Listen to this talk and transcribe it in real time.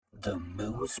The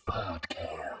Moose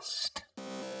Podcast.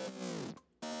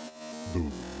 The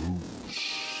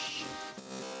Moose.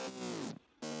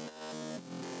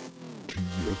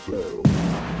 TFL.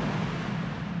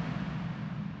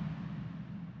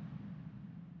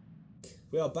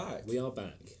 We are back. We are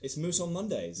back. It's Moose on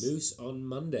Mondays. Moose on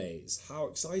Mondays. How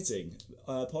exciting.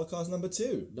 Podcast number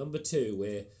 2. Number 2,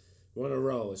 we're on a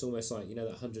roll. It's almost like, you know,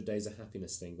 that 100 Days of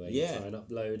Happiness thing where you Yeah. try and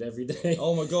upload every day.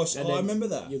 Oh my gosh. And I then remember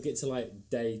that. You'll get to like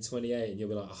day 28 and you'll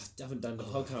be like, oh, I haven't done the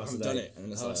podcast I haven't today. done it.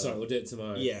 And it's like, sorry, we'll do it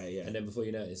tomorrow. Yeah, yeah. And then before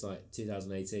you know it, it's like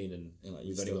 2018 and Yeah, like,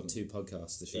 we've you only got still 2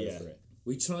 podcasts to show Yeah. for it.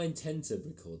 We try and tend to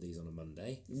record these on a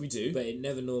Monday, We do. but it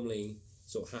never normally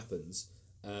sort of happens.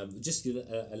 Just to give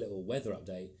a little weather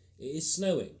update. It is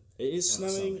snowing. It is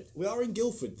snowing. outside. We are in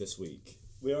Guildford this week.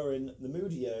 We are in the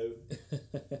Moodio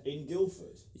in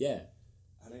Guildford. Yeah.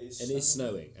 And it is And it's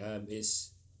snowing.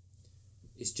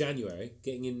 It's January,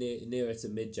 getting in nearer to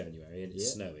mid-January, and it's Yeah.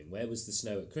 snowing. Where was the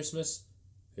snow at Christmas?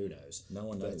 Who knows? No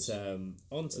one knows. But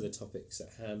on to the topics at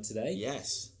hand today.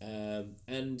 Yes.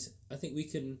 And I think we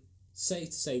can say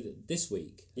that this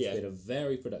week has Yeah. been a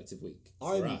very productive week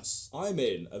for us. I'm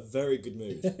in a very good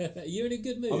mood. You're in a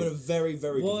good mood. I'm in a very,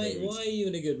 very why, good mood. Why are you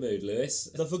in a good mood, Lewis?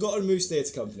 The Forgotten Moose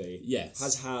Theatre Company Yes.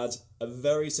 has had a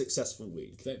very successful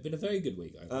week. It's been a very good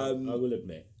week, I will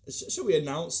admit. Shall we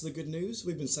announce the good news?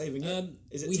 We've been saving it.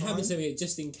 Is it we time? haven't said it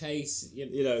just in case.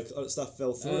 You know, stuff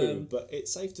fell through, but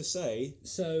it's safe to say.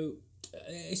 So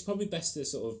it's probably best to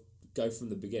sort of go from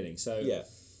the beginning. So Yeah.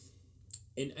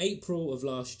 in April of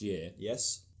last year,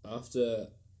 Yes. after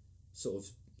sort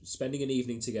of spending an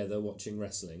evening together watching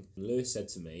wrestling, Lewis said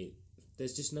to me,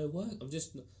 "There's just no work. I'm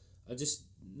just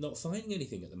not finding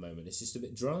anything at the moment. It's just a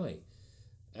bit dry."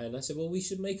 And I said, "Well, we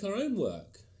should make our own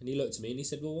work." And he looked at me and he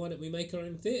said, "Well, why don't we make our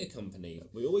own theatre company?"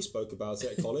 We always spoke about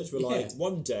it at college. We're Yeah. like,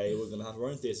 one day we're going to have our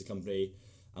own theatre company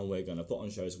and we're going to put on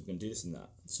shows, we're going to do this and that.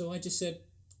 So I just said,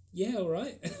 "Yeah, all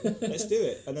right." Let's do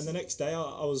it. And then the next day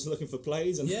I was looking for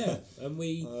plays. And Yeah, and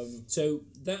we so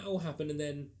that all happened, and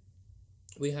then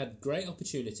we had great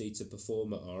opportunity to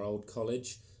perform at our old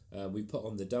college. We put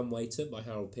on The Dumbwaiter by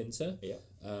Harold Pinter.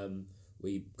 Yeah.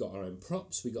 We got our own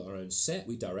props. We got our own set.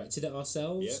 We directed it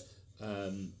ourselves.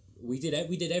 We did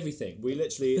everything. We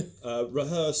literally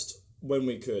rehearsed when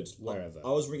we could. Wherever.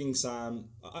 I was ringing Sam.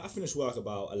 I finished work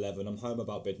about 11. I'm home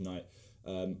about midnight.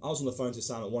 I was on the phone to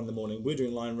Sam at 1 a.m. We're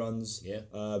doing line runs. Yeah.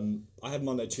 I had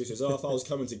Monday, Tuesdays off. I was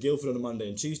coming to Guildford on a Monday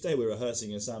and Tuesday. We were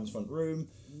rehearsing in Sam's front room.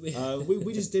 We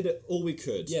just did it all we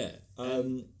could. Yeah.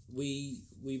 We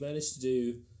managed to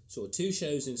do sort of 2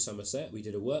 shows in Somerset. We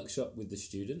did a workshop with the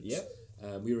students. Yep.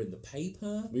 We were in the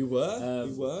paper. We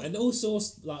were. And all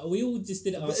sorts, like, we all just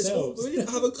did it ourselves. We didn't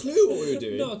have a clue what we were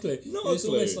doing. Not a clue. Not It was a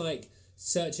clue. almost like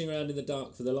searching around in the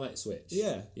dark for the light switch.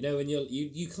 Yeah. You know, when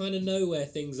you kind of know where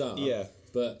things are. Yeah.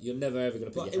 But you're never ever going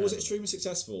to put But your it was hand. extremely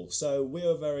successful. So we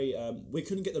were very. We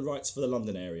couldn't get the rights for the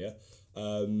London area.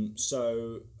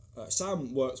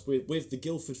 Sam works with the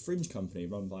Guildford Fringe Company,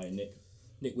 run by Nick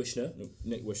Nick Wishner.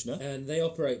 Wishner. And they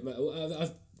operate.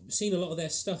 I've seen a lot of their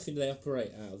stuff. They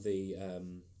operate out of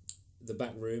the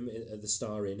back room at the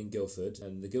Star Inn in Guildford,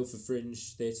 and the Guildford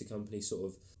Fringe Theatre Company sort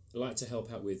of like to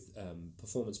help out with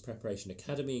Performance Preparation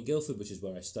Academy in Guildford, which is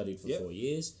where I studied for 4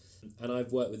 years. And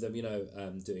I've worked with them, you know,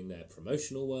 doing their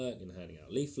promotional work and handing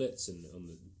out leaflets and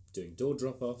doing door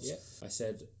drop-offs. Yeah. I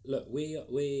said, look, we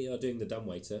are doing the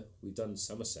Dumbwaiter. We've done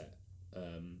Somerset,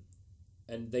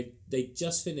 and they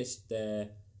just finished their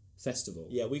festival.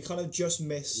 Yeah, we kind of just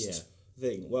missed. Yeah.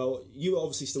 Thing. Well, you were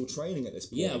obviously still training at this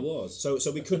point. Yeah, I was. So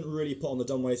we couldn't really put on the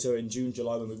Dumbwaiter in June,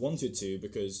 July when we wanted to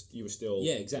because you were still.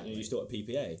 Yeah, exactly. You were still at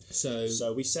PPA.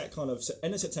 So we set kind of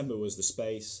end of September was the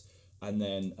space, and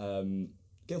then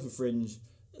Guildford Fringe.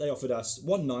 They offered us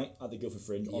one night at the Guildford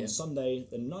Fringe on Sunday,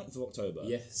 the 9th of October.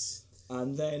 yes.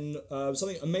 And then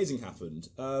something amazing happened.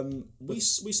 We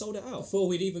sold it out. Before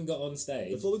we'd even got on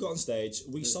stage, Before we got on stage,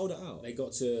 we sold it out. they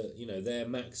got to, you know, their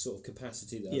max sort of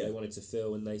capacity that they wanted to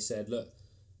fill, and they said, look,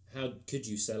 how could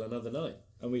you sell another night?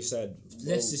 And we said,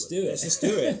 Let's just do it. Let's just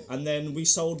do it. And then we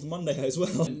sold Monday as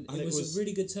well. And it was a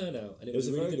really good turnout, and it was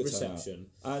a really good reception.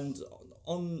 And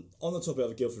on the topic of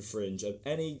the Guildford Fringe, of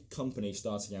any company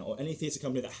starting out, or any theatre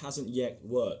company that hasn't yet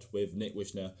worked with Nick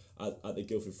Wishner at the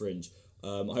Guildford Fringe,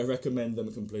 I recommend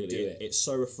them completely. Do it. It's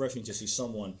so refreshing to see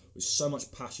someone with so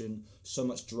much passion, so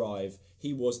much drive.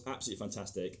 He was absolutely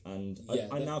fantastic, and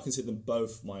I now consider them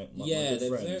both my good they're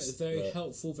friends. very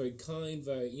helpful, very kind,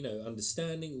 very, you know,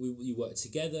 understanding. We work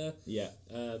together. Yeah.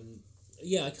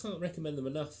 I can't recommend them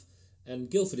enough. And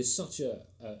Guildford is such a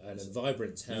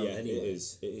vibrant town anyway.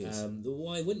 It is.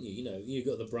 Why wouldn't you? You know, you've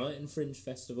got the Brighton Fringe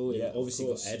Festival. Yeah, You've obviously of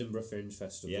course. got Edinburgh Fringe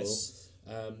Festival. Yes.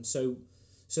 So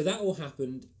So that all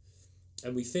happened,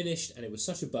 and we finished, and it was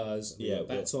such a buzz. We went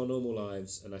back to our normal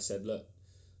lives, and I said, look,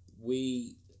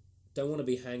 we don't want to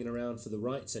be hanging around for the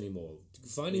rights anymore.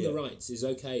 Finding the rights is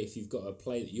okay if you've got a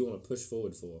play that you want to push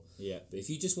forward for. Yeah. But if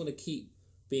you just want to keep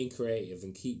being creative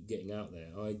and keep getting out there,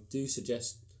 I do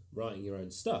suggest writing your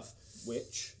own stuff.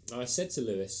 Which I said to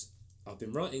Lewis, I've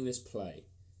been writing this play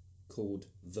called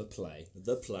The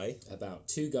Play about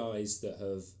two guys that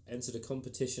have entered a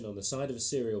competition on the side of a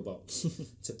cereal box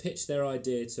to pitch their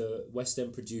idea to West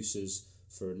End producers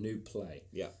for a new play.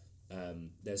 Yeah.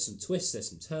 There's some twists, there's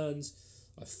some turns.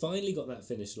 I finally got that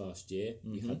finished last year.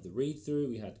 We had the read through,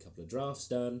 we had a couple of drafts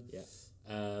done.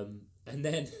 Yeah. And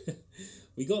then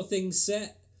we got things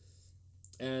set,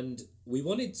 and we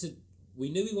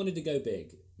knew we wanted to go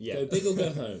big. Yeah. Go big or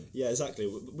go home. Yeah,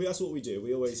 exactly. That's what we do.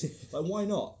 We always like, why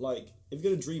not? Like, if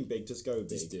you're gonna dream big, just go big.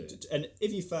 Just do it. And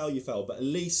if you fail, you fail. But at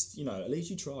least you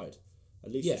tried.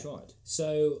 At least you tried.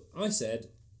 So I said,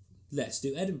 let's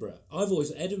do Edinburgh.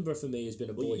 Edinburgh for me has been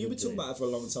a boyhood You've been talking dream. about it for a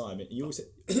long time. You always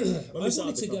I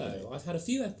wanted to go. I've had a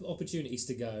few opportunities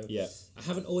to go. Yeah. I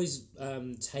haven't always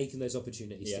taken those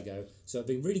opportunities to go, so I've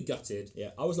been really gutted. Yeah,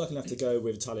 I was lucky enough to go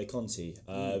with Italia Conti.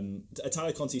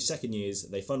 Italia Conti's second years,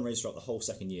 they fundraise throughout the whole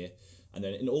second year, and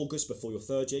then in August before your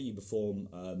third year, you perform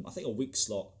I think a week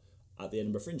slot at the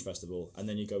Edinburgh Fringe Festival, and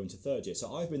then you go into third year.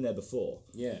 So I've been there before.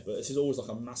 Yeah. But this is always like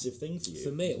a massive thing for you. For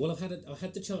me, well, I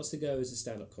had the chance to go as a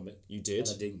stand-up comic. You did.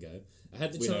 And I didn't go. I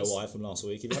had the We chance. know why from last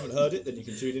week. If you haven't heard it, then you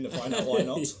can tune in to find out why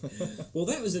not. Well,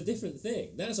 that was a different thing.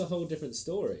 That's a whole different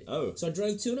story. Oh. So I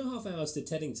drove 2.5 hours to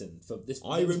Teddington for this.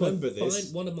 I remember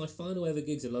this. One of my final ever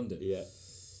gigs in London. Yeah.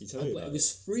 You tell me about It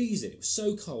was freezing. It was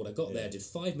so cold. I got there, did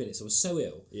 5 minutes. I was so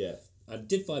ill. Yeah. I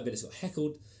did 5 minutes, got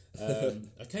heckled.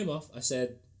 I came off. I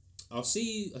said, I'll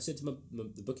see you. I said to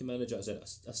the booking manager, I said,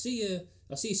 I'll see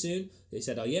you soon. He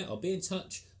said, oh yeah, I'll be in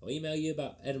touch. I'll email you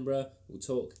about Edinburgh. We'll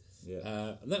talk.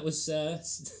 Yeah. And that was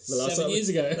last 7 time- yees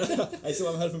ago. I still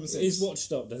haven't heard from him since. His watch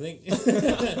stopped, I think.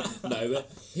 No,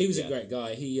 but he was a great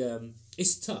guy. He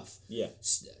it's tough. Yeah.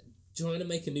 Trying to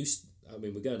make a new. I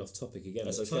mean, we're going off topic again.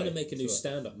 That's But okay. trying to make a new Sure.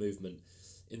 stand-up movement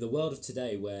in the world of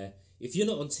today, where if you're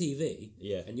not on TV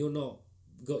and you're not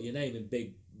got your name in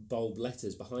big bold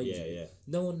letters behind you,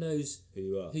 no one knows Who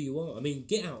you are. who you are. I mean,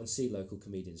 get out and see local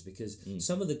comedians, because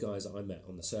some of the guys that I met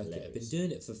on the circuit have been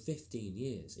doing it for 15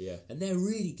 years. Yeah. And they're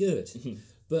really good.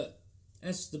 But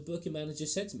as the booking manager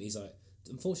said to me, he's like,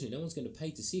 unfortunately, no one's going to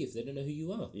pay to see if they don't know who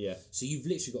you are. Yeah. So you've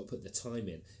literally got to put the time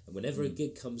in. And whenever a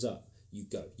gig comes up, you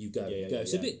go. Yeah,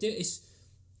 It's a bit...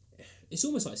 It's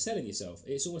almost like selling yourself.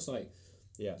 It's almost like,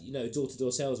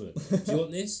 door-to-door salesman. Do you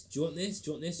want this? Do you want this? Do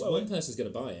you want this? Well, One person's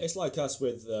going to buy it. It's like us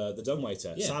with the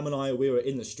dumbwaiter. Yeah. Sam and I, we were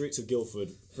in the streets of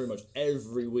Guildford pretty much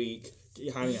every week,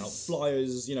 handing out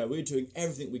flyers. We were doing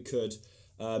everything we could.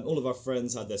 All of our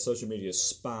friends had their social media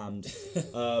spammed,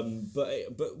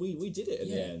 but we did it in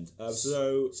the end.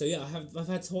 So yeah, I've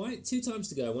had two times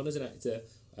to go. One as an actor,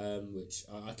 which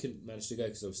I couldn't manage to go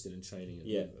because I was still in training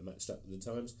and matched up with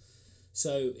the times.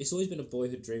 So it's always been a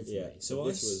boyhood dream for me.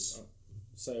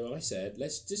 So I said,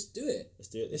 let's just do it. Let's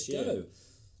do it this year. year.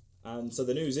 And so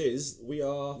the news is we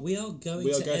are going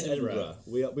to Edinburgh.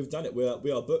 We've done it.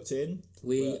 We are booked in.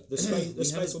 The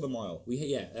space on the mile.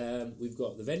 We've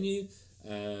got the venue.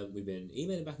 We've been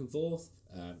emailing back and forth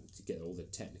to get all the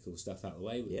technical stuff out of the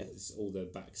way. It's all the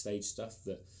backstage stuff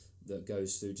that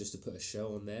goes through just to put a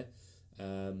show on there.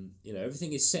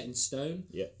 Everything is set in stone.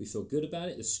 Yeah. We feel good about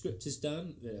it. The script is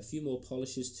done. A few more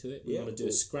polishes to it. We want to do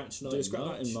a scratch night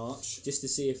in March. Just to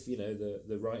see if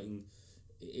the writing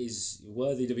is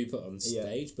worthy to be put on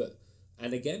stage.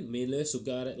 And again, me and Lewis will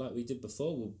go at it like we did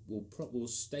before. We'll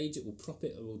stage it. We'll prop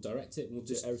it. We'll direct it. And we'll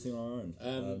just do everything on our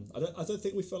own. I don't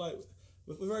think we feel like.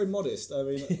 We're very modest. I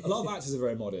mean, a lot of actors are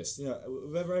very modest.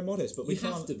 We're very modest, but we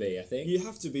can't. have to be, I think. You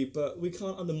have to be, but we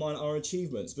can't undermine our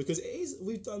achievements because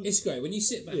we've done. It's great when you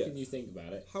sit back and you think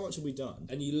about it. How much have we done?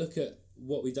 And you look at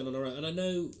what we've done on our own. And I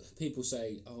know people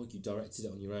say, "Oh, you directed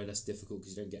it on your own. That's difficult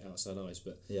because you don't get outside eyes."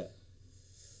 But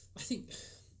I think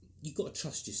you've got to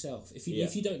trust yourself. If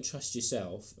you don't trust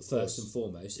yourself first and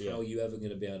foremost, how are you ever going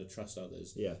to be able to trust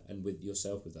others? Yeah. And with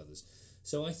yourself with others.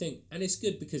 So I think, and it's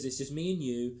good because it's just me and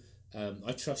you.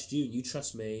 I trust you and you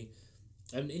trust me,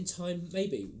 and in time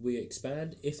maybe we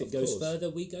expand. If it goes further,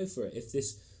 we go for it. If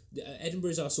this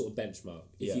Edinburgh is our sort of benchmark.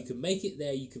 If you can make it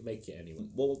there, you can make it anywhere.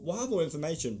 Well, we'll have more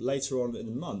information later on in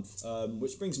the month,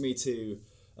 which brings me to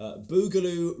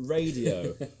Boogaloo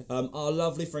Radio. Our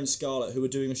lovely friend Scarlett, who we're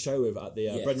doing a show with at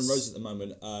the Bread and Roses at the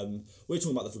moment. We were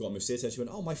talking about the Forgotten Moves Theatre, and she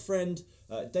went, "Oh, my friend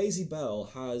Daisy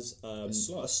Bell has a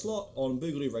slot on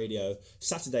Boogaloo Radio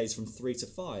Saturdays from 3 to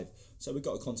 5." So we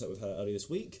got in contact with her earlier this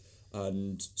week.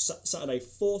 And Saturday,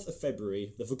 4th of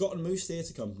February, the Forgotten Moose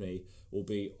Theatre Company will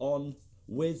be on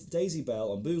with Daisy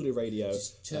Bell on Boogaloo Radio.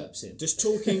 Just chirps in. Just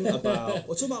talking about,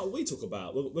 what we talk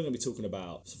about. We're going to be talking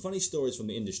about some funny stories from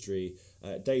the industry.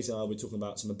 Daisy and I will be talking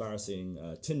about some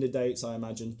embarrassing Tinder dates, I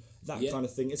imagine. That kind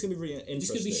of thing. It's going to be really interesting.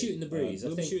 Just going to be shooting the breeze. We're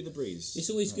going to be shooting the breeze. It's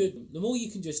always good. The more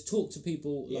you can just talk to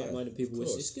people, like-minded people,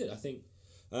 it's good, I think.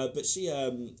 But she,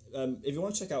 if you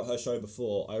want to check out her show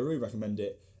before, I really recommend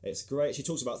it. It's great. She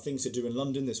talks about things to do in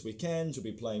London this weekend. She'll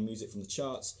be playing music from the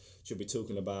charts. She'll be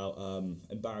talking about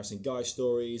embarrassing guy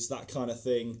stories, that kind of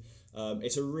thing.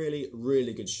 It's a really,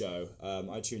 really good show.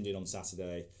 I tuned in on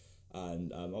Saturday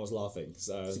and I was laughing.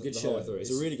 So it's a good the show. whole way through.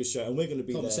 It's a really good show, and we're going to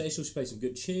be conversational. She plays some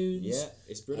good tunes. Yeah,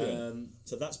 it's brilliant.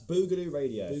 So that's Boogaloo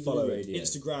Radio. Follow Radio. it.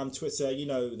 Instagram, Twitter, you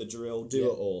know the drill.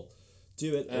 Do it all.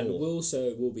 Do it and all.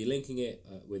 We'll be linking it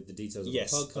with the details of the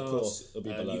podcast. Of course, it'll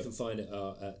be below. You can find it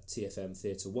at TFM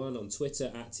Theatre 1 on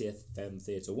Twitter, at TFM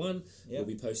Theatre 1. We'll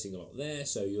be posting a lot there,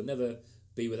 so you'll never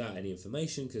be without any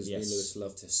information, because me and Lewis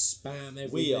love to spam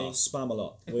everything. We are spam a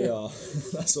lot. We are.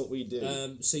 That's what we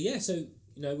do. So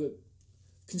we're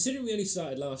considering we only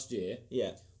started last year.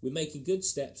 Yeah. We're making good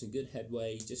steps and good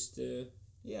headway. Just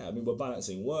yeah, I mean, we're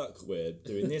balancing work, we're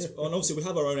doing this, and obviously we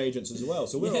have our own agents as well,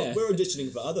 so we're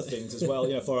auditioning for other things as well,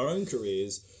 for our own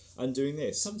careers, and doing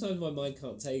this. Sometimes my mind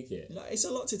can't take it. It's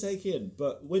a lot to take in,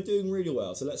 but we're doing really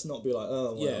well, so let's not be like,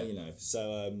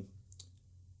 so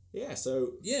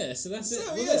so that's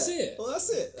it. That's it. Well,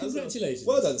 that's it. Congratulations.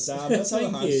 Well done, Sam. Let's have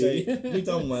a handshake. We've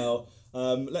done well.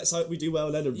 Let's hope we do well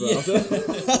in Edinburgh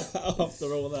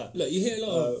after all that. Look, you hear a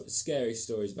lot of scary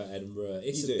stories about Edinburgh.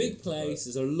 It's a big place.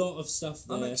 There's a lot of stuff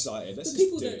there. I'm excited. But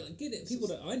people don't get it. People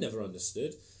that I never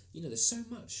understood. There's so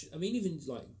much. I mean, even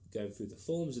like going through the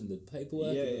forms and the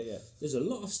paperwork. Yeah. There's a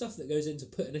lot of stuff that goes into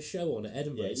putting a show on at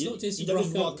Edinburgh. It's not just you don't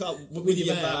just rock up with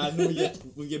your van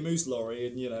with your moose lorry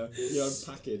and your own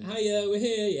packing. Hey, we're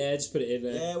here. Yeah, just put it in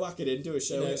there. Yeah, whack it in. Do a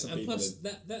show. Get some and people plus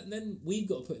in. then we've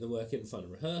got to put in the work in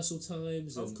fun rehearsal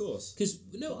times. Of course. Because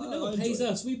no one pays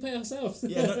us. We pay ourselves.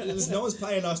 Yeah, no one's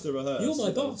paying us to rehearse. You're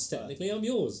my boss, technically. I'm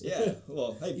yours. Yeah.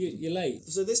 Well, hey, you're late.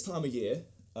 So this time of year,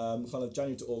 kind of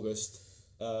January to August.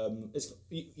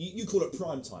 You call it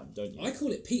prime time, don't you? I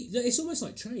call it peak. It's almost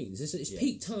like trains. It's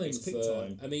peak time. It's peak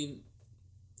time. I mean,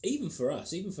 even for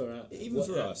us,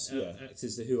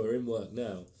 actors who are in work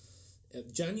now,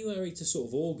 January to sort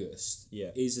of August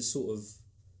is a sort of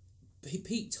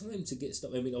peak time to get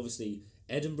stuff. I mean, obviously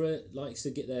Edinburgh likes to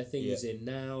get their things in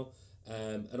now,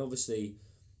 and obviously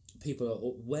people are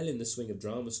well in the swing of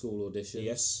drama school auditions.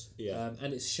 Yes,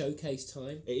 and it's showcase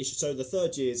time. It is, so the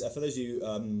third years, for those of you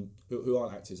who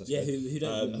aren't actors, I suppose,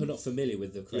 who are not familiar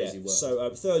with the crazy world. So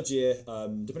third year,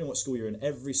 depending on what school you're in,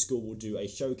 every school will do a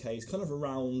showcase, kind of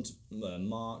around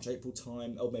March, April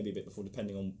time, or maybe a bit before,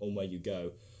 depending on where you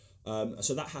go.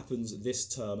 So that happens this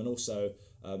term, and also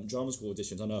drama school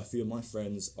auditions. I know a few of my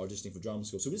friends are auditioning for drama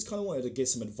school, so we just kind of wanted to get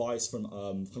some advice from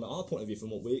our point of view, from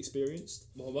what we experienced.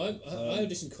 Well, I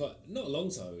auditioned not a long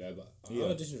time ago, but I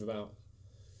auditioned for about.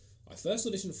 I first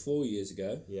auditioned 4 years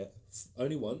ago. Yeah.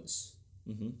 Only once.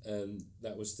 Mm-hmm.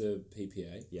 That was the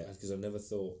PPA. Yeah. Because I never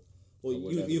thought. Well,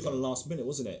 you kind of last minute,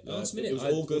 wasn't it? Last minute. It was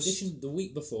I August. auditioned the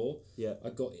week before. Yeah.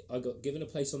 I got given a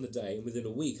place on the day, and within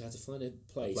a week I had to find a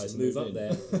place and move up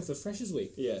there for Freshers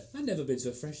Week. Yeah. I'd never been to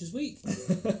a Freshers Week.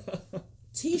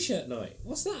 T-shirt night.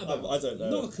 What's that about? I don't know.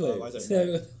 Not a clue. I don't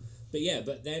know.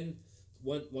 But then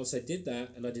once I did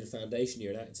that, and I did a foundation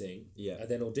year in acting. Yeah. I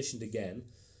then auditioned again,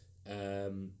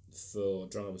 for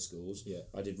drama schools. Yeah.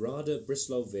 I did RADA,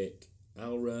 Bristol Old Vic,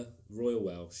 Aura, Royal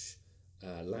Welsh,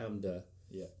 Lambda.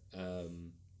 Yeah. I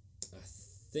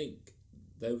think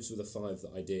those were the 5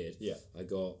 that I did. Yeah. I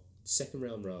got second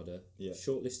round RADA,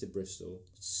 shortlisted Bristol,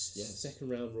 second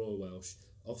round Royal Welsh,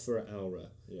 offer at Aura,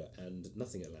 and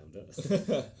nothing at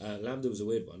Lambda. Lambda was a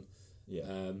weird one.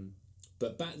 Yeah.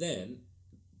 But back then,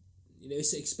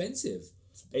 it's expensive.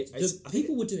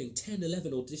 People were doing 10,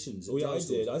 11 auditions.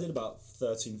 I did about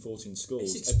 13, 14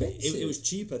 schools. It's expensive. It was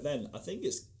cheaper then. I think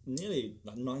it's nearly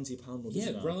like £90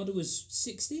 audition. Yeah, RADA was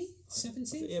 60,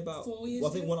 70. About 4 years.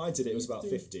 Well, I think when I did it was about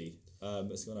 50.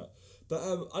 It's gone up. But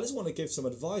I just want to give some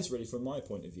advice, really, from my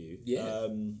point of view. Yeah.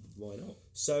 Why not?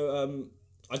 So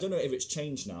I don't know if it's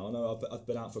changed now. I know I've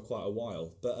been out for quite a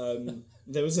while, but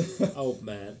there was old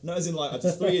man. No, as in like I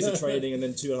did 3 years of training and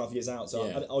then 2.5 years out. So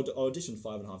Yeah. I auditioned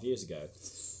 5.5 years ago,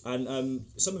 and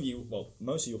some of you, well,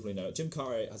 most of you probably know, Jim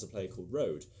Carrey has a play called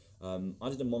Road. I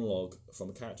did a monologue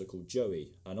from a character called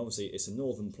Joey, and obviously it's a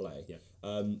northern play. Yeah.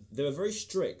 They were very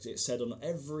strict. It said on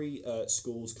every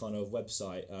school's kind of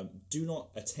website, do not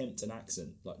attempt an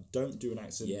accent. Like, don't do an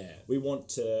accent. Yeah. We want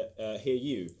to hear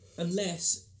you.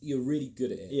 Unless you're really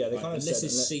good at it. Yeah, they right? kind of unless said,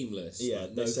 it's seamless. Yeah,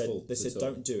 like, they no said fault they said at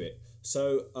all. don't do it.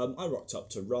 So I rocked up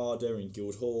to RADA in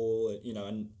Guildhall, you know,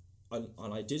 and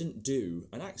I didn't do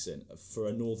an accent for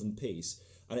a northern piece,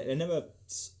 and it never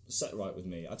set right with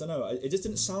me. I don't know. It just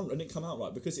didn't sound, and it didn't come out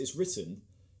right because it's written,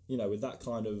 you know, with that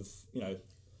kind of, you know.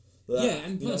 Yeah,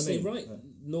 and you know plus what I they mean? write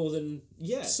northern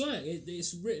Yeah. slang.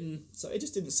 It's written. So it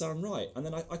just didn't sound right, and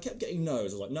then I kept getting no's.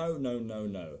 I was like, no, no, no,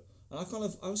 no. And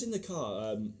I was in the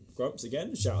car, Grumps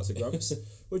again, shout out to Grumps.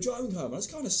 We're driving home, and I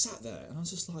just kind of sat there, and I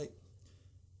was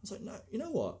like, no, you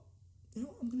know what,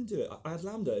 I'm going to do it. I had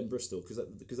Lambda in Bristol,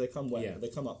 because they come Yeah. they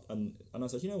come up, and I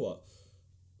said, you know what,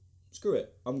 screw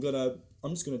it, I'm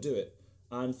just going to do it.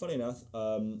 And funny enough,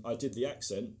 I did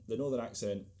the northern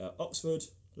accent at Oxford,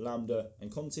 Lambda,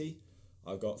 and Conti.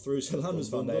 I got through to Lambda's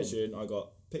foundation, I got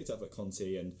picked up at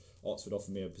Conti, and Oxford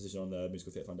offered me a position on the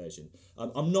Musical Theatre Foundation.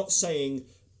 I'm not saying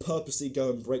purposely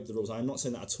go and break the rules. I'm not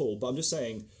saying that at all. But I'm just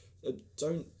saying,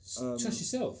 don't Trust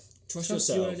yourself. Trust your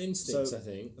yourself. own instincts. So I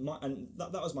think.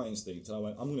 That was my instinct, and I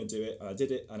went, I'm going to do it, and I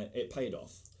did it, and it paid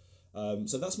off.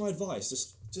 So that's my advice.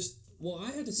 Just Well,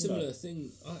 I had a similar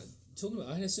thing.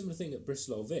 I had a similar thing at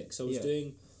Bristol Old Vic. So I was Yeah.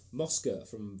 doing Mosca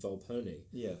from Volpone,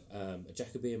 yeah, a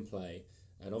Jacobean play,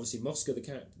 and obviously Mosca, the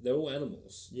character, they're all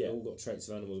animals. Yeah. They've all got traits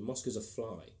of animals. Mosca's a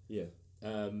fly. yeah,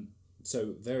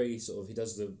 So very sort of, he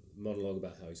does the monologue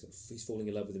about how he's falling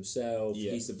in love with himself.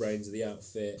 Yeah. He's the brains of the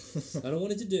outfit, and I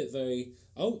wanted to do it very.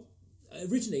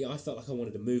 Originally I felt like I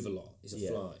wanted to move a lot. He's a Yeah.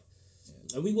 fly.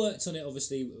 And we worked on it,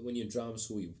 obviously, when you're in drama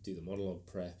school, you do the monologue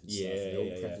prep and stuff. And they're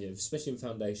all prepping you, especially in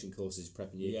foundation courses,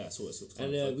 prepping you. yeah. So it's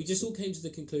And we just all came to the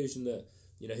conclusion that,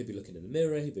 you know, he'd be looking in the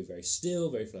mirror, he'd be very still,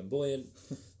 very flamboyant.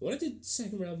 When I did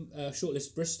second round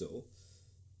shortlist Bristol,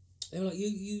 they were like,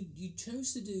 you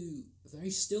chose to do very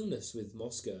stillness with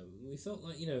Moscow. We felt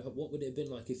like, you know, what would it have been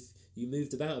like if you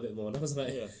moved about a bit more? And I was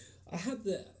like, Yeah.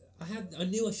 I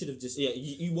knew I should have just... Yeah,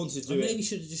 you wanted to do I it. maybe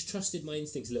should have just trusted my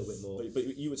instincts a little bit more.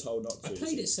 But you were told not to. I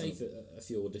played it safe at a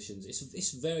few auditions.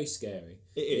 It's very scary.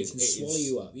 It is. It can It swallow is.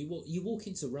 you up. You walk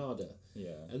into RADA,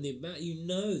 Yeah. and the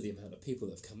amount of people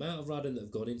that have come out of RADA and that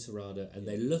have gone into RADA, and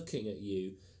they're looking at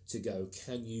you to go,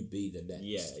 can you be the next?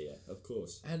 Yeah, of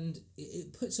course. And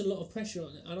it puts a lot of pressure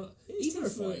on. And It's even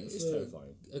terrifying. It's for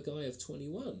terrifying. a guy of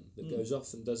 21 that goes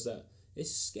off and does that, it's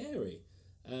scary.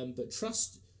 But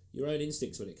trust your own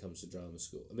instincts when it comes to drama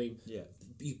school. I mean, Yeah.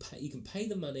 you can pay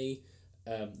the money,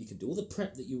 you can do all the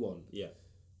prep that you want, Yeah.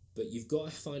 but you've got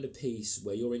to find a piece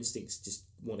where your instincts just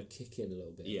want to kick in a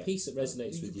little bit. Yeah. A piece that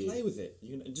resonates you with can you. play with it.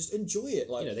 You can just enjoy it.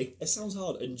 Like, You know, it sounds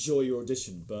hard. Enjoy your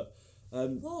audition, but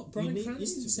What Brian you need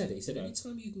Cranston to, said it. He said, you know.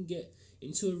 anytime you can get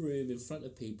into a room in front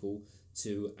of people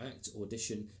to act,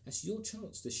 audition, that's your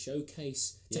chance to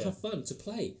showcase, to Yeah. have fun, to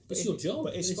play. But It's your job.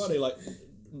 But it's funny, like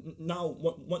now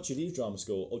once you leave drama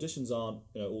school, auditions aren't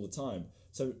all the time.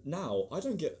 So now I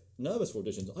don't get nervous for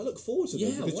auditions. I look forward to them.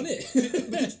 Yeah, I because want you-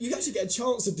 it. because you actually get a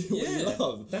chance to do what you Yeah,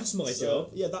 love. that's my So,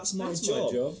 job. Yeah, that's my That's my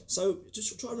job. job. So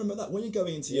just try to remember that when you're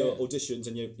going into your Yeah. auditions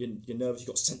and you're nervous. You've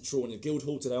got Central and your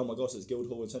Guildhall today. Oh my gosh, it's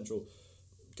Guildhall and Central.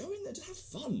 Go in there, just have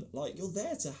fun. Like, you're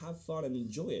there to have fun and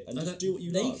enjoy it, and just do what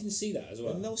you they love. can see that as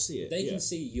well. And they'll see it, They yeah. can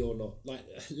see you're not like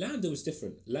Lambda was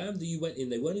different. Lambda, you went in,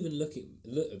 they weren't even looking.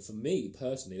 For me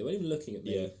personally, they weren't even looking at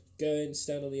me. Yeah. Go in,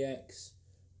 stand on the X,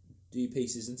 do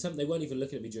pieces, and some they weren't even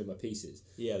looking at me during my pieces.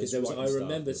 Yeah, because that's there was. right I and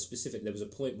remember stuff. specifically there was a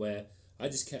point where I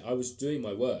just kept. I was doing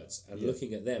my words and Yeah.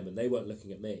 looking at them, and they weren't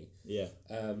looking at me. Yeah,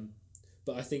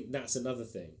 But I think that's another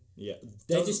thing. yeah.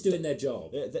 They're just doing their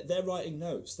job. They're writing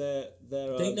notes. They're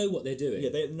They know what they're doing. Yeah,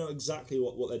 they know exactly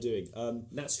what they're doing. And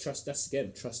that's trust. That's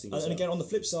again trusting. And yourself. again, on the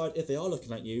flip side, if they are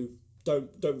looking at you, don't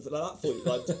let that put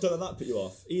don't let that put you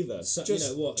off either. So, just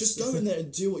you know what? just go in there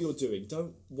and do what you're doing.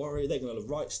 Don't worry, they're going to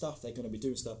write stuff. They're going to be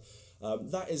doing stuff.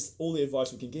 That is all the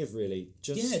advice we can give, really.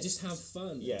 Just have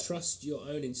fun. Yeah. Trust your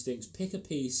own instincts. Pick a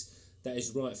piece that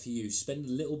is right for you. Spend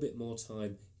a little bit more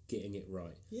time getting it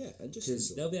right. Yeah, and just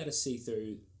Because enjoy. they'll be able to see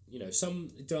through. You know, some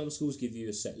drama schools give you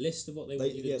a set list of what they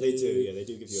want you to do. they do. Yeah, they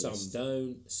do give you a Some list.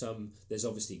 don't. Some there's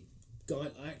obviously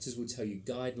actors will tell you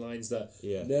guidelines that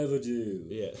Yeah. never do.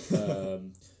 Yeah. Never do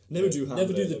Never do Hamlet,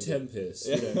 the never- Tempest.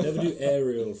 You know, never do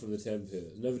Ariel from the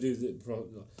Tempest. Never do the.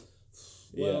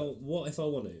 Well, what if I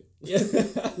want to? Yeah.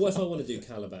 What if I want to do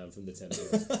Caliban from the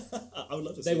Tempest? I would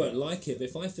love to see They won't that. like it, but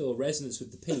if I feel a resonance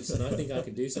with the piece and I think I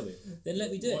can do something, then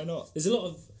let me do it. Why not? There's a lot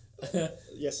of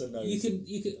Yes and no. you can.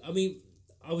 I mean,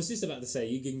 I was just about to say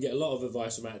you can get a lot of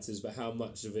advice from actors, but how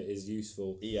much of it is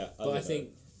useful? Yeah, But I don't think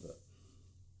know.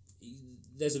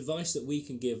 there's advice that we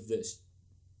can give that's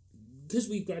because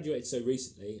we graduated so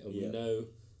recently and we Yeah. know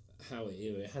how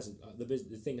it hasn't the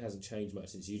thing hasn't changed much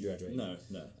since you graduated. No.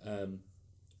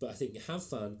 But I think have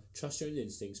fun, trust your own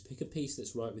instincts, pick a piece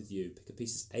that's right with you, pick a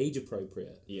piece that's age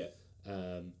appropriate. Yeah.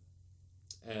 And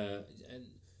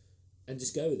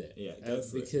just go with it. Yeah, go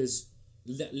for it. Because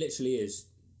literally is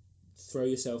throw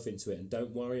yourself into it and don't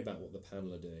worry about what the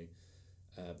panel are doing.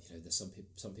 There's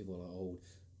some people are like, oh,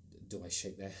 do I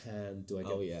shake their hand? Do I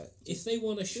go? Oh yeah. If they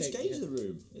want to shake, Just gauge the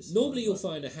room. It's normally fine, you'll like-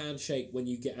 find a handshake when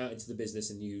you get out into the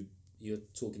business and you're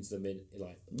talking to them in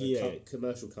like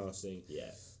commercial casting.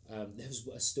 Yeah. There was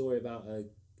a story about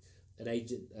an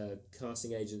agent,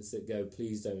 casting agents that go,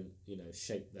 please don't,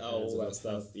 shake their hands. All that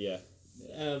stuff. Yeah.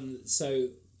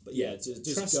 But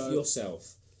just trust go.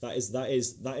 yourself. That is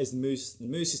the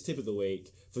Moose's tip of the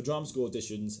week for drama school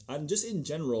auditions and just in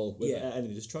general with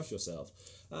anything. Just trust yourself.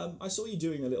 I saw you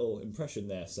doing a little impression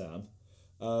there, Sam.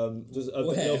 Just a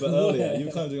little bit earlier. You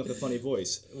were kind of doing like a funny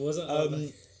voice. Was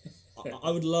it?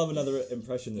 I would love another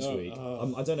impression this week.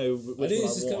 I don't know. I knew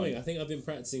this was coming. I think I've been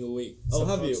practicing all week. Oh,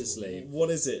 have you? Subconsciously.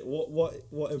 What is it?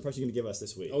 What impression are you going to give us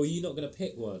this week? Oh, are you not going to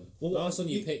pick one? Well, last one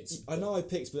you picked. I know I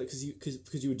picked, but because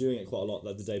you were doing it quite a lot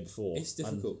the day before. It's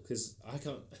difficult because I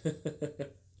can't.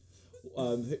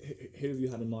 Who have you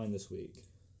had in mind this week?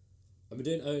 I've been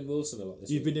doing Owen Wilson a lot this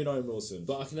You've week. been doing Owen Wilson,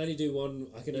 But I can only do one.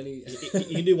 I can only.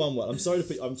 you can do one word. I'm so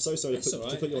sorry That's to all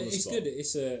right. put you on the It's spot. good.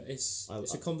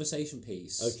 It's a conversation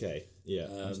piece. Okay, yeah.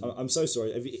 I'm so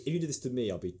sorry. If you did this to me,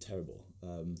 I'll be terrible.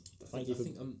 Thank you for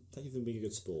being a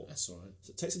good sport. That's all right.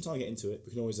 So take some time to get into it.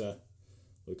 We can always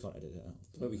we can't edit it out.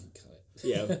 Well, we can cut it.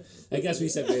 Yeah. I guess we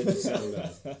said we're so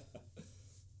bad.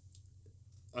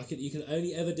 You can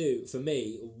only ever do, for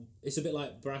me, it's a bit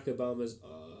like Barack Obama's,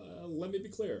 let me be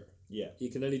clear. Yeah. You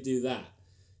can only do that.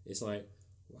 It's like,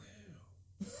 wow.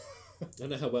 I don't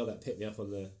know how well that picked me up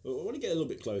on the... I want to get a little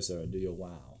bit closer and do your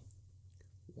wow.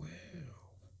 Wow.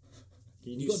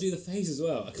 You Got to do the face as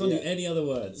well. I can't do any other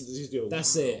words. Just do a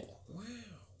That's wow. it. Wow.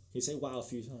 You say wow a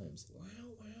few times. Wow.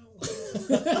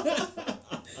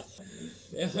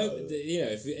 I hope that,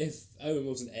 if Owen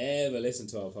Wilson ever listened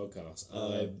to our podcast,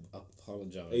 I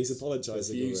apologise. He's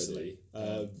apologising profusely.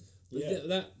 already.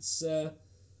 That's.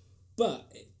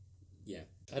 But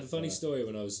I had a funny story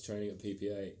when I was training at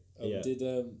PPA.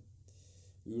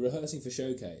 We were rehearsing for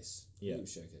Showcase. I think it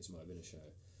was Showcase, might have been a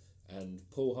show, and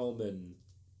Paul Holman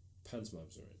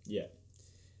pantomimes were in. Yeah.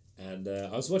 And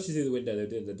I was watching through the window. They were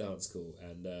doing the dance call,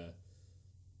 and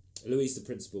Louise, the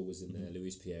principal, was in there.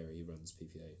 Louise Pieri, who runs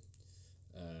PPA.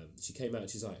 She came out and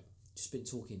she's like, just been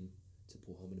talking to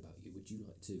Paul Holman about you. Would you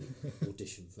like to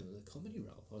audition for the comedy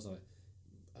role? I was like,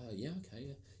 yeah, okay.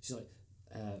 Yeah. She's like,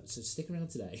 so stick around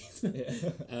today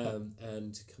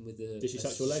and come with the... Did she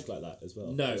touch your leg like that as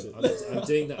well? No, I'm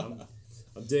doing that.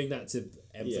 I'm doing that to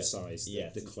emphasise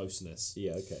the closeness.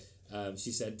 Yeah, okay.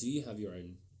 She said, do you have your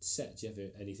own set? Do you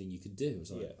have anything you could do? I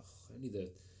was like, only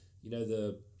the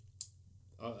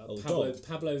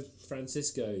Pablo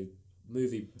Francisco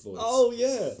movie voice. Oh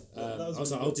yeah. I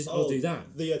was like, I'll do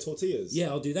that. The tortillas. Yeah,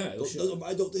 I'll do that. Those are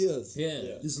my tortillas.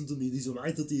 Yeah. Listen to me. These are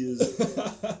my tortillas.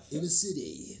 In a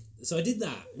city. So I did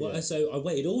that. So I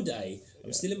waited all day.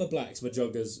 I'm still in my blacks, my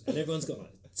joggers, and everyone's got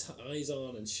like ties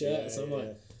on and shirts. I'm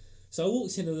like, so I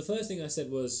walked in, and the first thing I said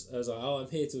was, I was like, oh, I'm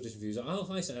here to audition for you. He was like, oh,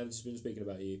 hi Sam, just been speaking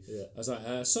about you. Yeah. I was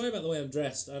like, sorry about the way I'm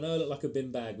dressed. I know I look like a bin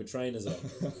bag with trainers on.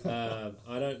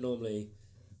 I don't normally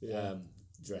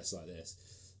dress like this.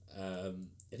 And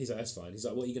he's like, that's fine. He's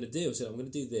like, what are you going to do? I said, I'm going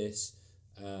to do this.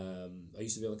 I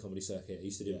used to be on the comedy circuit. I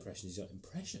used to do impressions. He's like,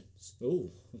 impressions?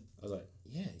 Ooh. I was like,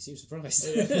 yeah, he seems surprised.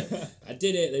 I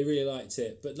did it. They really liked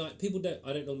it. But like,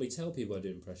 I don't normally tell people I do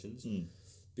impressions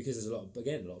because there's a lot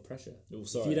of pressure. Oh,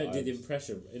 sorry, if you don't do the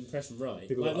impression right,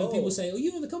 people like go, when people say, oh,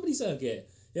 you're on the comedy circuit.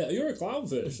 Yeah, you're a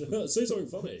clownfish. Say something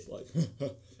funny. Like,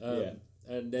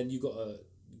 and then you got to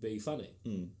be funny.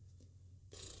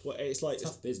 Well, it's like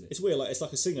Tough business. It's weird. Like it's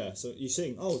like a singer. So you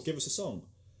sing. Oh, give us a song.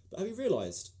 But have you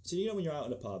realised? So when you're out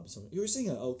in a pub, you're a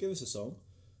singer. Oh, give us a song.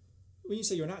 When you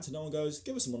say you're an actor, no one goes,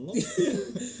 give us a monologue.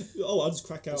 Oh, I'll just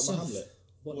crack out my Hamlet.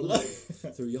 What light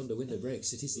through yonder window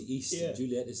breaks? It is the east, and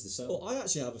Juliet is the sun. Well, I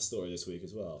actually have a story this week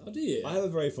as well. Oh, do you? I have a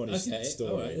very funny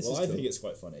story. All right, I think it's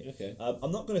quite funny. Okay.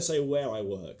 I'm not going to say where I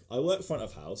work. I work front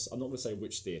of house. I'm not going to say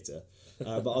which theatre.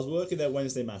 But I was working there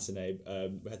Wednesday matinee.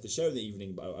 We had the show in the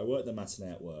evening, but I worked the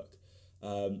matinee at work.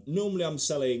 Normally I'm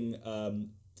selling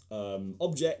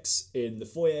objects in the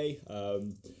foyer,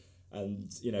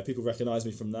 and people recognise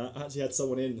me from that. I actually had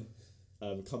someone in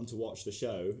come to watch the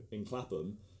show in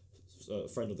Clapham, a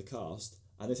friend of the cast,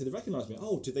 and they said they recognised me.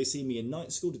 Oh, did they see me in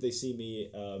night school? Did they see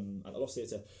me at the Lost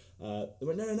Theatre? They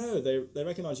went, no, they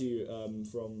recognise you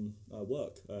from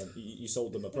work. You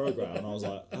sold them a programme, and I was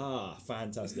like,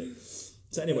 fantastic.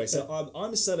 So anyway,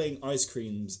 I'm selling ice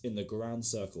creams in the Grand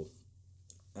Circle.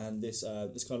 and this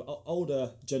kind of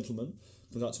older gentleman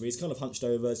comes up to me. He's kind of hunched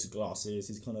over, his glasses.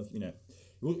 He's kind of,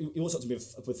 he walks up to me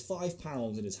with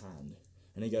 £5 in his hand,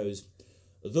 and he goes,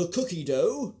 "The cookie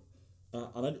dough."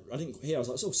 And I didn't hear. I was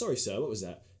like, "Oh, sorry, sir. What was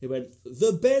that?" He went,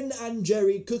 "The Ben and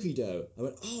Jerry cookie dough." I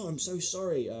went, "Oh, I'm so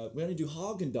sorry. We only do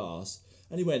Haagen-Dazs."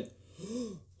 And he went,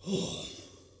 "Oh,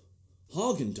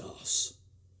 Haagen-Dazs,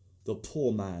 the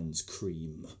poor man's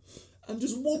cream," and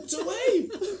just walked away.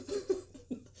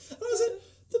 And I was like,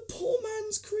 "The poor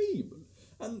man's cream."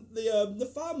 And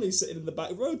the family sitting in the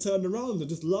back row turned around and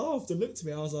just laughed and looked at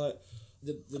me. I was like,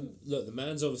 Look, the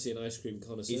man's obviously an ice cream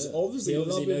connoisseur. He's obviously he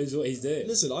loving- knows what he's doing.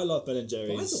 "Listen, I love Ben and Jerry's."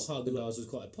 But I thought Haagen-Dazs was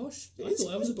quite a posh. I It's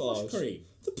thought that was a quite posh posh. cream.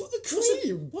 The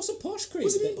cream. What's a posh cream?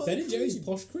 What do you mean by Ben the and Jerry's cream?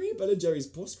 posh cream? Ben and Jerry's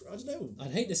posh. I don't know.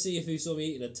 I'd hate to see if you saw me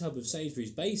eating a tub of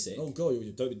Sainsbury's Basic. Oh God,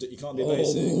 you can't be Oh.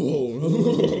 basic.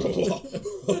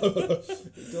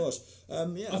 Gosh,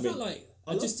 yeah. I felt like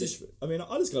I just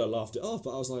kind of laughed it off,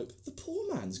 but I was like, the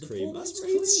poor man's cream. poor That's man's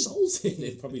very cream. insulting.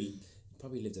 They've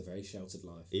probably lived a very sheltered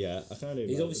life. Yeah, I kind of.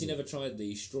 He's obviously never tried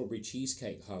the strawberry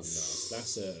cheesecake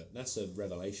Haagen-Dazs. That's a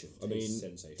revelation. I mean, It's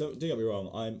sensation. don't get me wrong.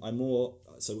 I'm more.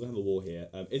 So we're gonna have a war here.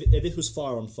 If this was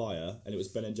Fire on Fire and it was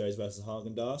Ben and Jerry's versus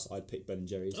Haagen-Dazs, I'd pick Ben and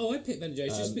Jerry's. Oh, I'd pick Ben and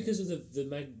Jerry's just because of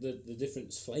the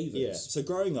different flavours. Yeah. So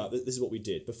growing up, this is what we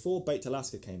did. Before Baked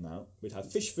Alaska came out, we'd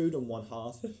have fish food on one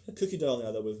half, cookie dough on the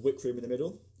other with whipped cream in the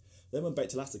middle. Then when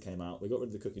Baked Alaska came out, we got rid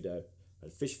of the cookie dough,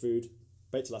 had fish food,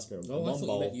 Baked Alaska in Oh, I one thought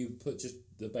bowl. you meant you put just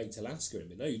the baked Alaska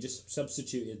in it. No, you just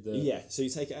substituted the... Yeah, so you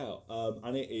take it out,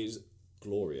 and it is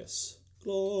glorious.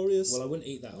 Glorious. Well, I wouldn't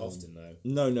eat that often, though.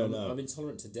 No. I'm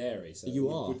intolerant to dairy, so You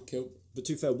it are. would kill... But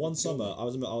to be fair, one summer I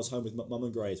was home with Mum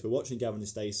and Grace. We're watching Gavin and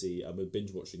Stacey, and we're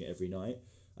binge watching it every night.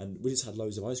 And we just had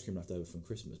loads of ice cream left over from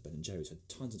Christmas. Ben and Jerry's had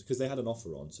tons because they had an offer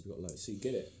on, so we got loads. So you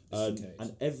get it. And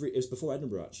it was before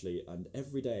Edinburgh actually, and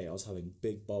every day I was having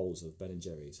big bowls of Ben and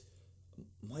Jerry's.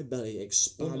 My belly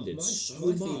expanded so my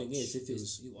much. feeling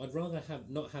is I'd rather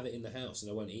not have it in the house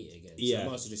and I won't eat it again. Yeah. So I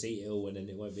might as well just eat it all and then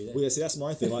it won't be there. Well, yeah, see, that's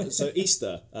my thing. Like, so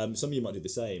Easter, some of you might do the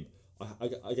same.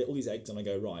 I get all these eggs and I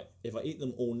go, right, if I eat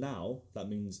them all now, that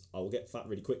means I will get fat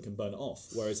really quick and burn it off.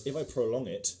 Whereas if I prolong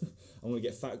it, I'm going to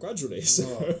get fat gradually.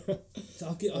 So,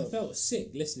 I felt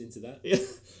sick listening to that. yeah,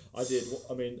 I did.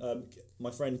 I mean,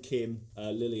 my friend Kim,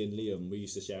 Lily and Liam, we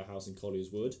used to share a house in Colliers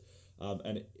Wood.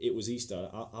 And it was Easter.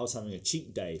 I was having a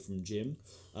cheat day from gym.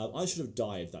 I should have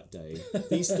died that day.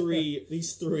 These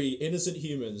three innocent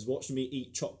humans watched me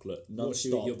eat chocolate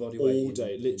non-stop your body weight all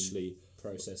day, literally.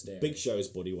 Processed dairy. Big Show's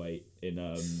body weight in.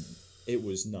 It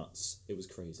was nuts. It was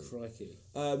crazy. Crikey.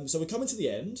 So we're coming to the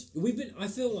end. I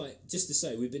feel like, just to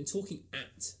say, we've been talking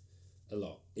at a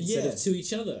lot instead Yeah. of to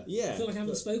each other. Yeah. I feel like I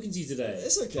haven't spoken to you today.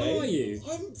 It's okay. How are you?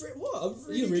 I'm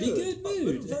really You're really good. good I'm in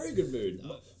mood. a very good mood.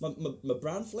 My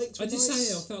bran flakes were I just nice.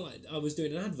 say I felt like I was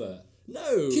doing an advert.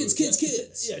 No. Kids.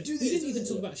 Yeah, do this. We didn't even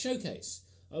talk about Showcase.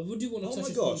 We do want to Oh touch my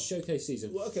upon gosh. Showcase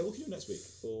season. Well, okay, what can we do next week?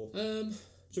 Or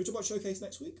should we talk about Showcase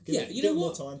next week? Yeah, you know give it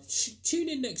what? More time. Tune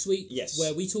in next week. Yes.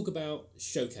 Where we talk about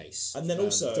Showcase. And then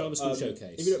also Drama School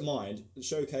Showcase. If you don't mind,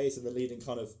 Showcase and the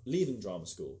leaving drama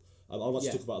school. I'd like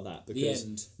Yeah. to talk about that The because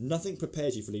end. nothing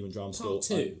prepares you for leaving drama school. Part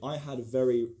two. I had a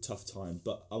very tough time,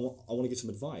 but I want to give some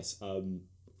advice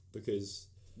because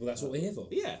Well, that's what we're here for.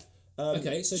 yeah.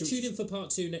 Okay, so should tune in for part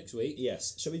 2 next week.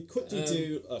 Yes. Shall we quickly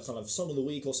do a kind of song of the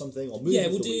week or something, or movie? Yeah,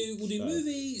 of we'll the week? do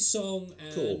movie, song,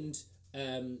 Cool.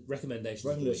 and recommendations.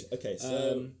 Recommendation. of the week. Okay,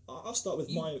 so I'll start with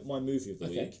my movie of the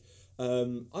Okay. week.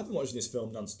 I've been watching this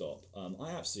film non-stop.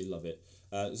 I absolutely love it.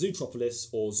 Zootropolis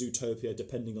or Zootopia,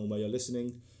 depending on where you're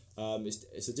listening.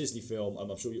 It's a Disney film.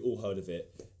 I'm sure you all heard of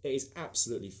it. It is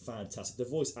absolutely fantastic. The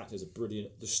voice actors are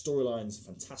brilliant. The storyline's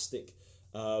fantastic.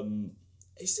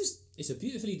 It's a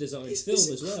beautifully designed It's film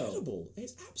as well. incredible.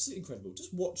 It's absolutely incredible.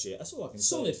 Just watch it. That's all I can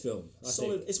say. Solid film, I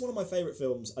Solid. think. It's one of my favourite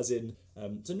films. As in,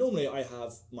 so normally I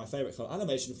have my favourite kind of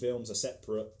animation films are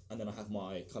separate, and then I have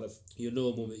my kind of Your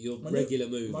my regular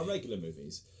movie. my regular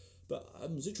movies. But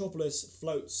Zootropolis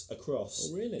floats across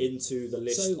Oh, really? into the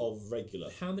list So- of regular.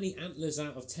 How many antlers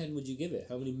out of 10 would you give it?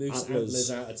 How many moose Antlers.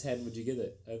 antlers out of 10 would you give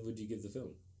it? Would you give the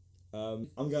film? I'm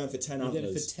going for 10 You're antlers.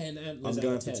 going for 10 antlers I'm out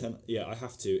going of for 10. 10. Yeah, I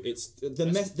have to. It's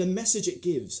the message it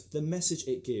gives. The message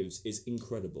it gives is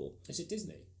incredible. Is it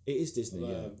Disney? It is Disney,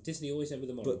 yeah. Disney always end with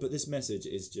a moral. But this message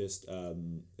is just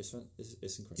it's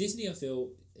incredible. Disney, I feel,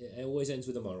 it always ends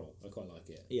with a moral. I quite like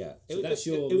it. Yeah, So that's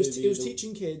your it was movie,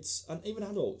 teaching kids and even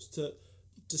adults to,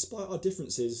 despite our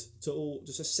differences, to all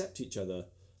just accept each other.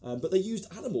 But they used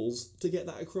animals to get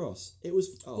that across. It was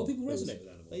Well, people resonate with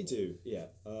animals. They do, yeah.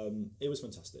 It was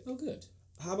fantastic. Oh, good.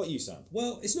 How about you, Sam?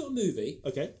 Well, it's not a movie.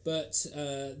 Okay. But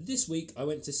this week I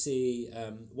went to see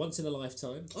Once in a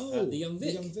Lifetime at the Young Vic.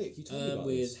 The Young Vic, you told me about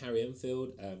with this. Harry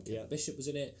Enfield. Kate Bishop was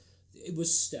in it. It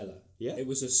was stellar. Yeah. It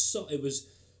was it was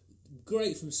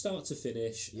great from start to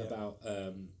finish about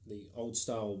the old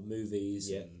style movies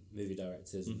and movie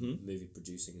directors and movie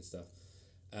producing and stuff.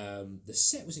 The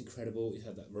set was incredible. It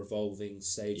had that revolving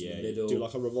stage in the middle. Do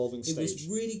like a revolving stage. It was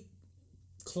really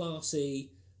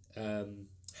classy.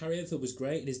 Harry Enfield was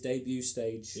great in his debut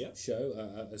stage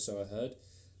show, so I heard.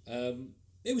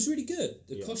 It was really good.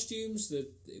 The costumes,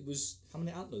 it was... How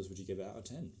many antlers would you give it out of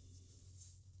 10?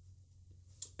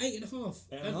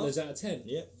 8.5 antlers out of 10.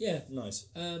 Yeah. Yeah. Nice.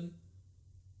 I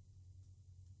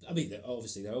mean,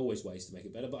 obviously there are always ways to make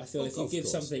it better, but I feel if you give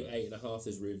something 8.5,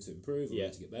 there's room to improve or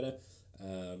room to get better.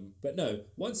 But no,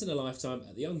 Once in a Lifetime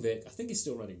at the Young Vic. I think it's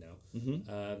still running now.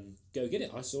 Go get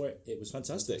it. I saw it. It was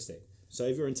fantastic. So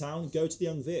if you're in town, go to the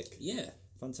Young Vic. Yeah.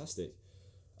 Fantastic.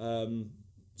 Song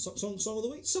of the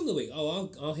week? Song of the week. Oh,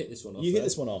 I'll hit this one off. You hit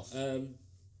this one off. So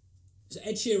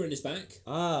Ed Sheeran is back.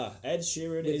 Ed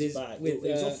Sheeran is back. He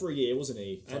was off for a year, wasn't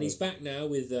he? And he's back now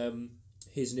with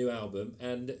his new album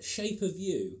and Shape of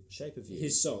You. Shape of You.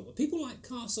 His song. People like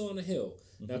Castle on a Hill.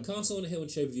 Now, Castle on a Hill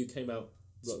and Shape of You came out...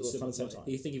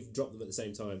 You think you've dropped them at the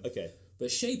same time. Okay.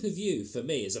 But Shape of You, for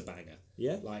me, is a banger.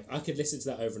 Yeah? Like, I could listen to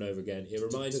that over and over again. It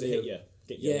reminds me Get of... you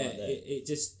right there. It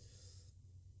just...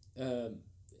 I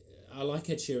like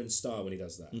Ed Sheeran's style when he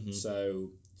does that.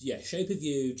 So, yeah, Shape of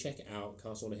You, check it out.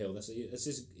 Castle on a Hill. That's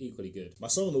just equally good. My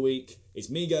song of the week is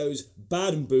Migos,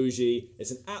 Bad and Bougie. It's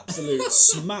an absolute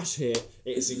smash hit.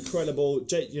 It is incredible.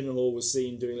 Jake Gyllenhaal was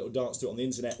seen doing a little dance to it on the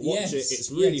internet. Watch it. It's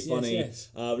really funny. Yes.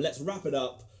 Let's wrap it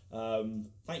up.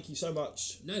 Thank you so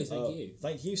much. No, thank you.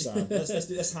 Thank you, Sam.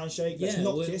 Let's handshake. Let's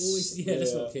not kiss.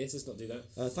 Let's not kiss. Let's not do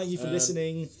that. Thank you for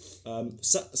listening.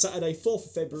 Saturday, 4th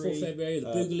of February. 4th of February, the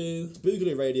Boogaloo.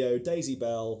 Boogaloo Radio, Daisy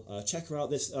Bell. Check her out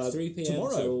this 3 p.m.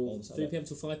 tomorrow. 3 p.m.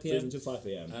 till 5 3 p.m. till 5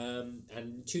 p.m.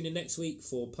 And tune in next week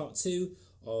for part 2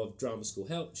 of Drama School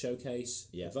Help Showcase.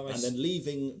 Yeah, Advice. and then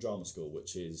leaving drama school,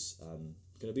 which is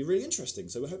going to be really interesting.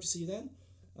 So we hope to see you then.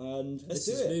 And let's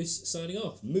do it. Moose signing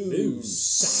off.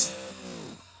 Moose.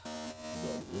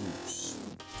 The Moose.